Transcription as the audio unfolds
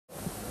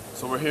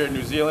So we're here in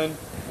New Zealand.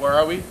 Where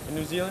are we in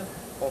New Zealand?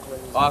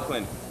 Auckland.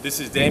 Auckland. This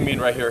is Damien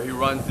right here. He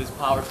runs this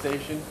power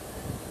station.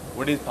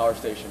 What is power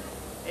station?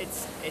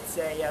 It's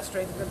a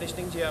strength and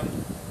conditioning gym,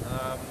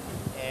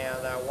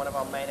 and one of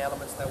our main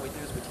elements that we do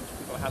is we teach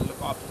people how to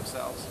look after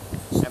themselves,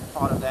 and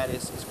part of that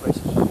is Gracie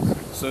shoes.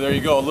 So there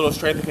you go, a little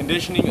strength and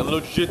conditioning, a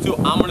little jiu-jitsu.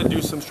 I'm gonna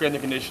do some strength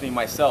and conditioning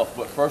myself,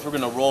 but first we're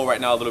gonna roll right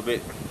now a little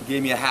bit. He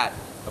gave me a hat,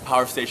 a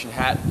power station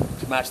hat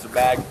to match the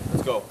bag.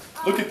 Let's go.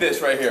 Look at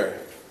this right here.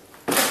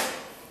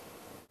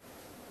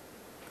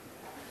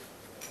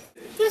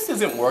 This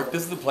doesn't work.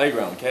 This is the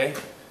playground, okay?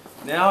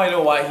 Now I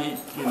know why he,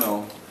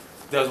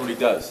 does what he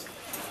does.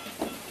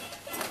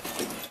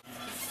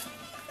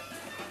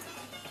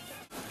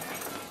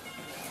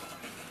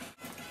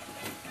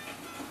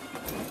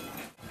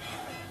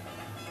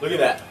 Look at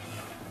that.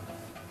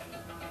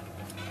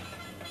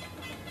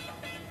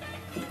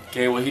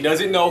 Okay, what he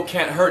doesn't know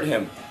can't hurt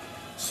him.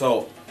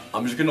 So,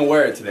 I'm just gonna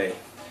wear it today.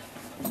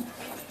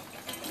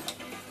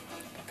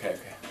 Okay.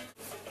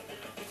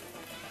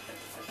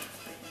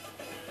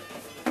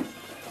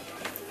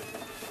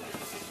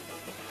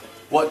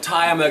 What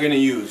tie am I gonna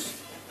use?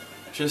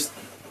 Just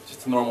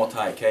a normal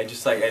tie, okay?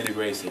 Just like Ryron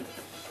Gracie.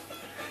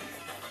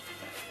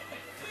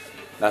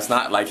 That's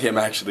not like him,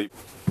 actually.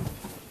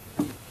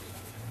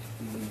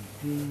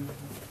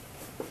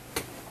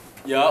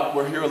 Yup,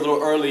 we're here a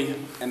little early,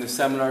 and the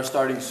seminar's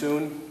starting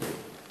soon.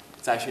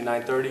 It's actually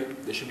 9:30.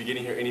 They should be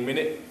getting here any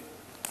minute,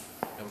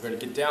 and we're gonna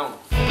get down.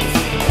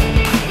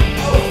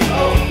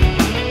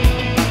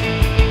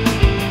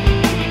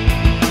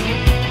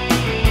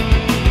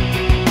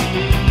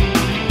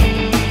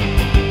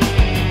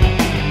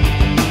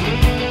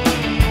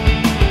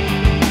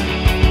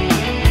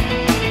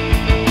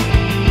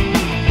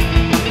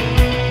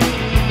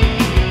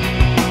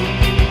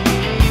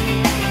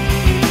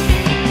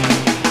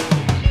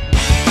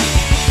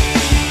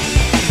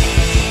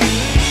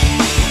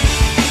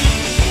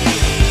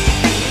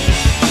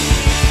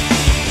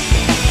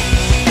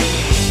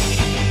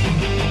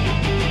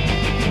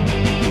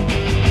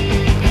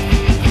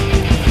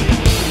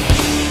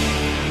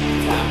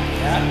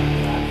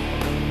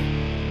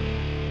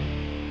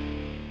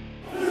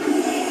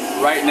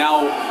 Right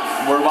now,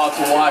 we're about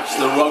to watch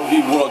the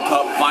Rugby World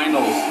Cup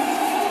finals.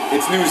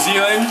 It's New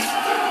Zealand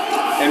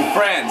and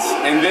France,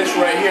 and this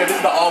right here, this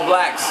is the All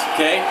Blacks,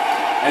 okay?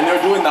 And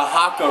they're doing the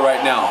haka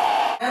right now.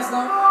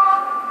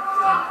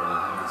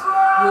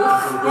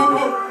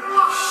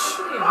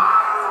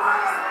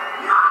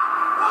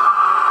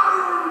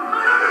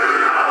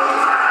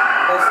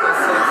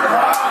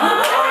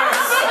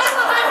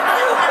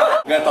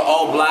 We got the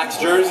All Blacks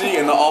jersey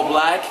and the All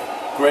Black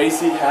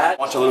Gracie hat.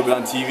 Watch a little bit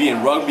on TV,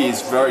 and rugby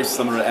is very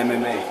similar to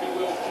MMA.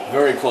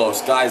 Very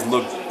close. Guys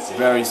look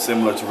very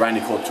similar to Randy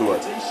Couture.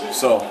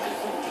 So,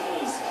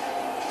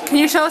 can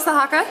you show us the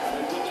haka?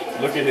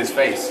 look at his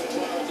face.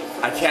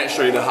 I can't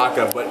show you the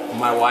haka, but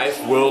my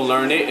wife will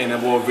learn it, and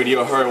then we'll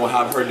video her and we'll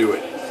have her do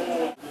it.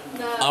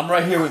 I'm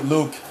right here with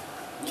Luke,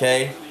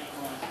 okay?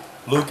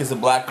 Luke is a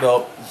black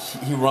belt.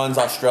 He runs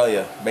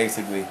Australia,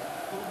 basically.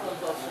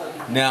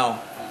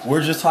 Now,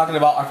 we're just talking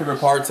about our favorite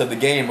parts of the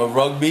game of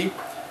rugby.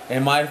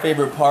 And my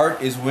favorite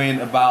part is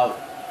when about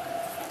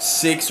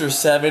 6 or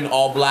 7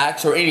 All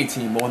Blacks, or any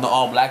team, but when the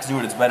All Blacks do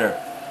it, it's better.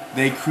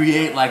 They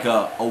create like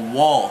a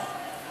wall.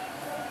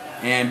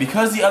 And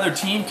because the other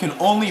team can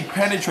only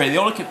penetrate,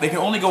 they can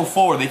only go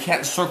forward, they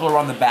can't circle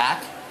around the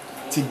back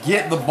to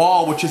get the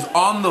ball, which is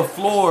on the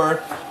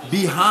floor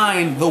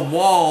behind the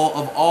wall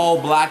of All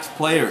Blacks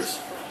players.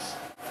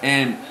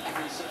 And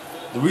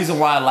the reason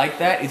why I like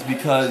that is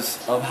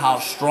because of how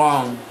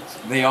strong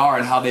they are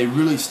and how they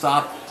really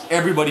stop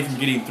everybody from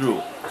getting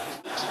through.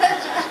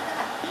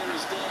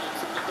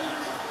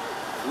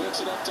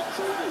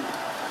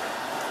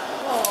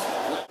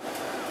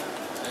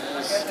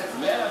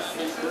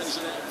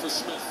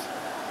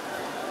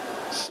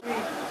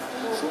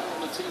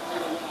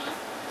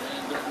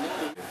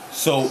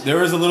 So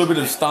there is a little bit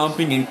of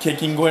stomping and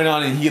kicking going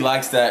on, and he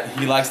likes that.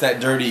 He likes that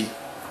dirty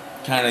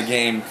kind of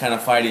game, kind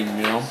of fighting,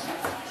 you know.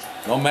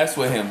 Don't mess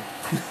with him.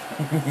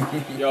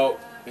 Yo,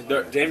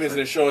 Damien's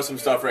gonna show us some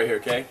stuff right here,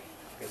 okay?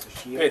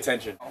 Pay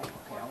attention. Okay,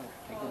 I'm gonna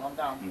take the arm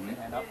down,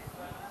 hand up,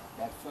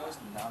 that first,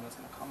 and now that's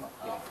gonna come up.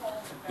 Yeah.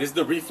 This is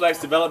the reflex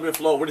development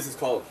flow. What is this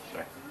called?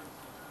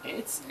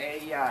 It's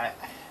a.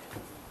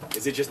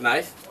 Is it just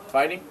knife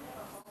fighting?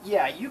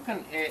 Yeah, you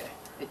can.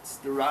 It's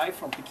derived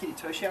from Pikiti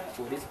Tertia,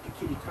 so it is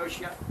Pikiti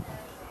Tertia,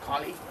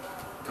 Kali.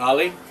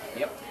 Kali?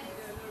 Yep.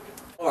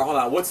 Hold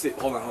on. What's it?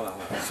 Hold on.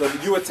 So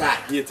you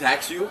attack. He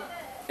attacks you,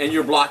 and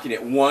you're blocking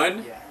it.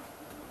 One. Yeah.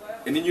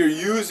 And then you're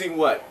using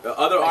what? The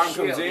other arm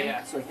shield, comes in?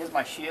 Yeah, so here's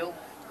my shield.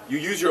 You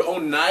use your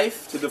own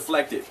knife to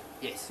deflect it.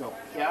 Yes, so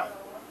here,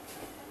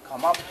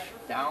 come up,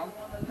 down,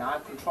 now I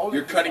control it.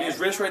 You're cutting his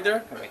wrist right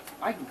there? Correct.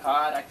 I can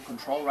cut, I can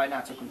control right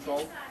now to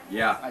control.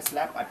 Yeah. I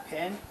slap, I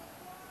pin,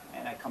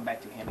 and I come back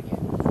to him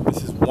again.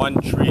 This is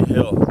One Tree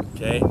Hill,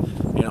 okay,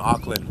 in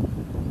Auckland.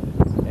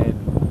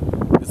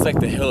 And it's like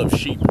the hill of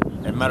sheep.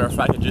 And matter of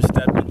fact, I just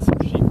stepped in some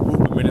sheep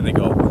poop a minute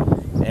ago.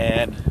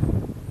 And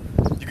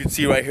you can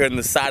see right here on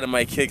the side of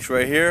my kicks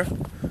right here,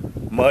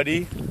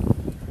 muddy.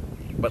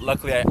 But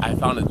luckily I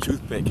found a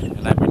toothpick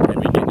and I've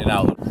been getting it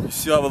out. You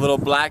see all the little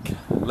black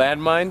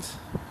landmines?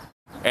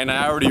 And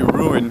I already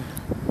ruined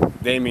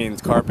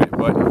Damien's carpet,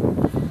 but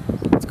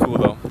it's cool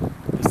though.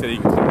 He said he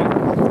can clean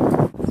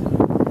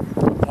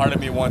it. Part of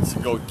me wants to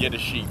go get a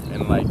sheep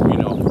and, like, you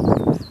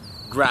know,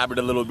 grab it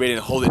a little bit and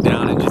hold it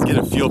down and just get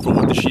a feel for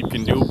what the sheep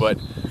can do, but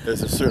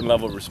there's a certain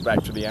level of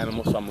respect for the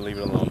animal, so I'm gonna leave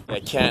it alone. I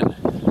can't,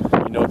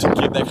 you know, to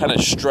give that kind of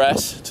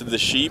stress to the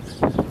sheep,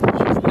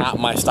 it's not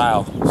my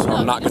style, so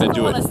I'm not gonna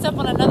do it. I don't want to step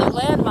on another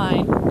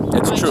landmine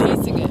It's by true.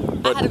 chasing it.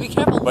 I had to be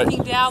careful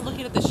looking down,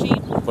 looking at the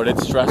sheep. But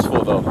it's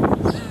stressful though.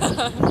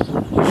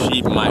 The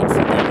sheep might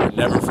forget.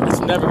 It's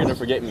never gonna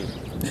forget me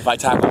if I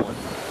tackle one.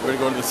 We're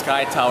gonna go to the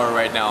Sky Tower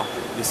right now.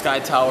 The Sky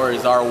Tower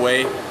is our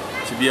way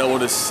to be able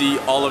to see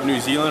all of New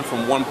Zealand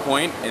from one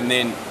point and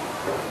then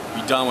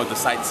be done with the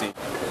sightseeing.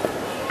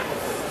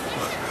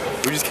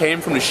 We just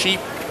came from the sheep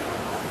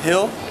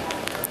hill,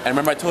 and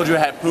remember I told you I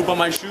had poop on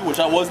my shoe, which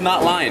I was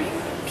not lying,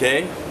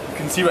 okay? You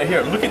can see right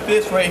here, look at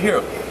this right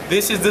here.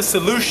 This is the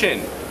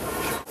solution.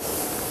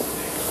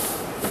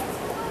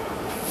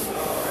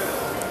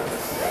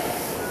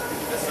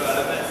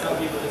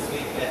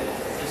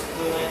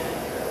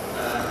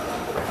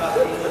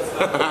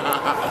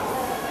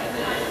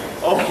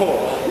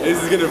 Oh,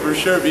 this is gonna for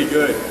sure be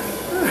good.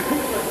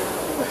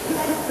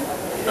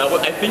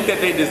 I think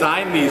that they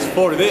designed these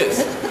for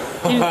this.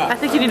 I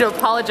think you need to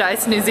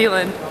apologize to New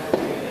Zealand.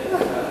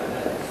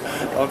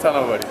 Don't tell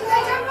nobody. Did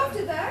I jump off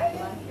today?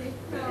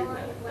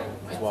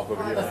 Let's walk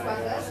over here.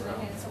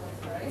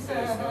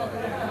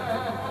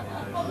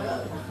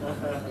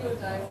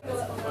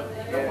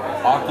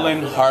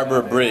 Auckland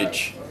Harbor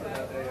Bridge.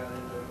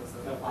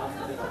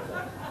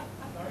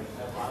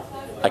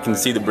 I can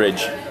see the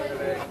bridge.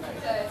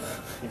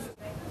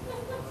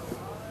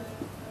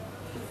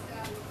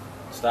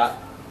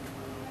 Stop.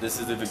 This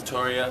is the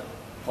Victoria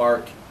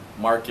Park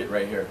Market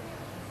right here.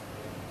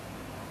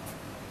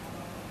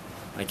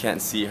 I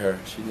can't see her.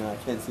 I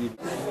can't see.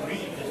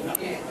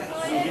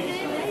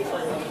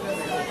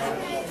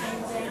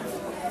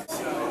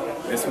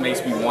 This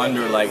makes me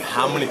wonder, like,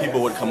 how many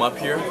people would come up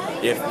here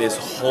if this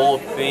whole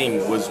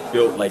thing was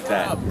built like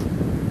that.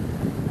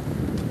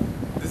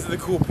 This is the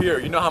cool pier.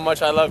 You know how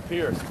much I love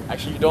piers.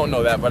 Actually, you don't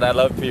know that, but I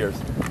love piers.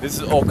 This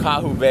is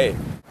Okahu Bay.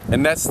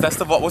 And that's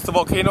the, what's the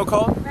volcano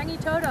called? Rangi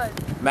Toto.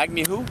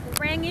 Magni who?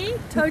 Rangi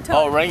Toto.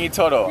 Oh, Rangi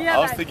Toto. Yeah, I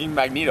was thinking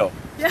Magneto.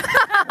 Yeah.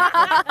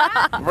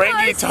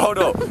 Rangi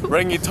Toto.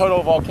 Rangi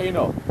Toto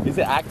volcano. Is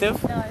it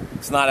active? No.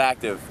 It's not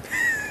active.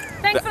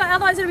 Thanks for that,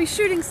 otherwise it'll be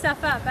shooting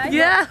stuff up, eh?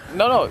 Yeah.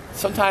 No.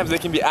 Sometimes they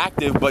can be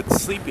active but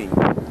sleeping.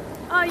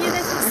 Oh yeah,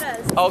 that's what it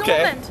says.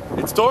 Okay.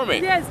 Dormant. It's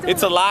dormant. Yeah, it's dormant.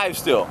 It's alive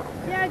still.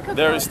 Yeah, it could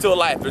There be. is still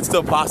life. It's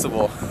still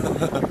possible.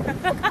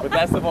 But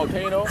that's the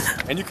volcano,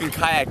 and you can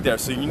kayak there.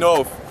 So you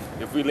know,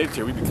 if we lived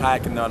here, we'd be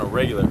kayaking there on a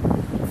regular.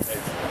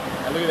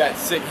 And look at that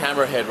sick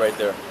hammerhead right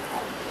there.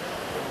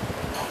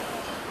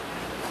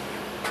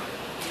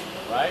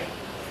 Right?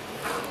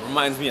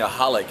 Reminds me of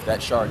Halleck,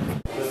 that shark.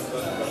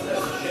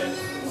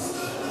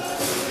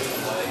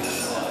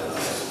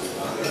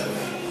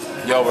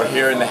 Yo, we're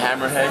here in the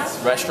Hammerhead's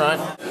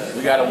restaurant.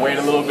 We gotta wait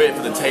a little bit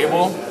for the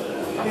table,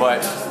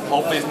 but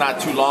hopefully it's not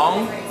too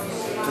long,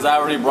 because I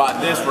already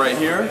brought this right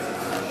here.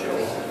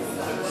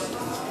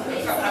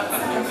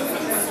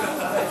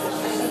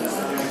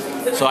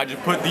 So I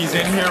just put these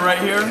in here right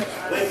here,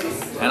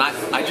 and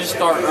I just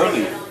start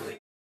early.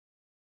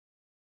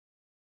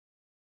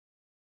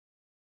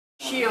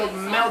 Shield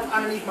melt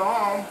underneath my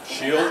arm.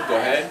 Shield, go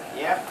ahead.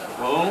 Yep.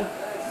 Boom.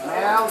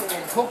 Melt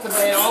and hook the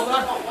blade over.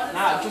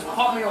 Now just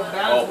pop me over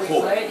balance with the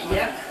pull. blade.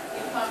 Yep.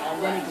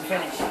 And then you can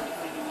finish.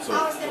 So,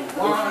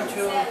 1,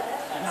 2,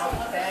 and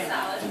bang.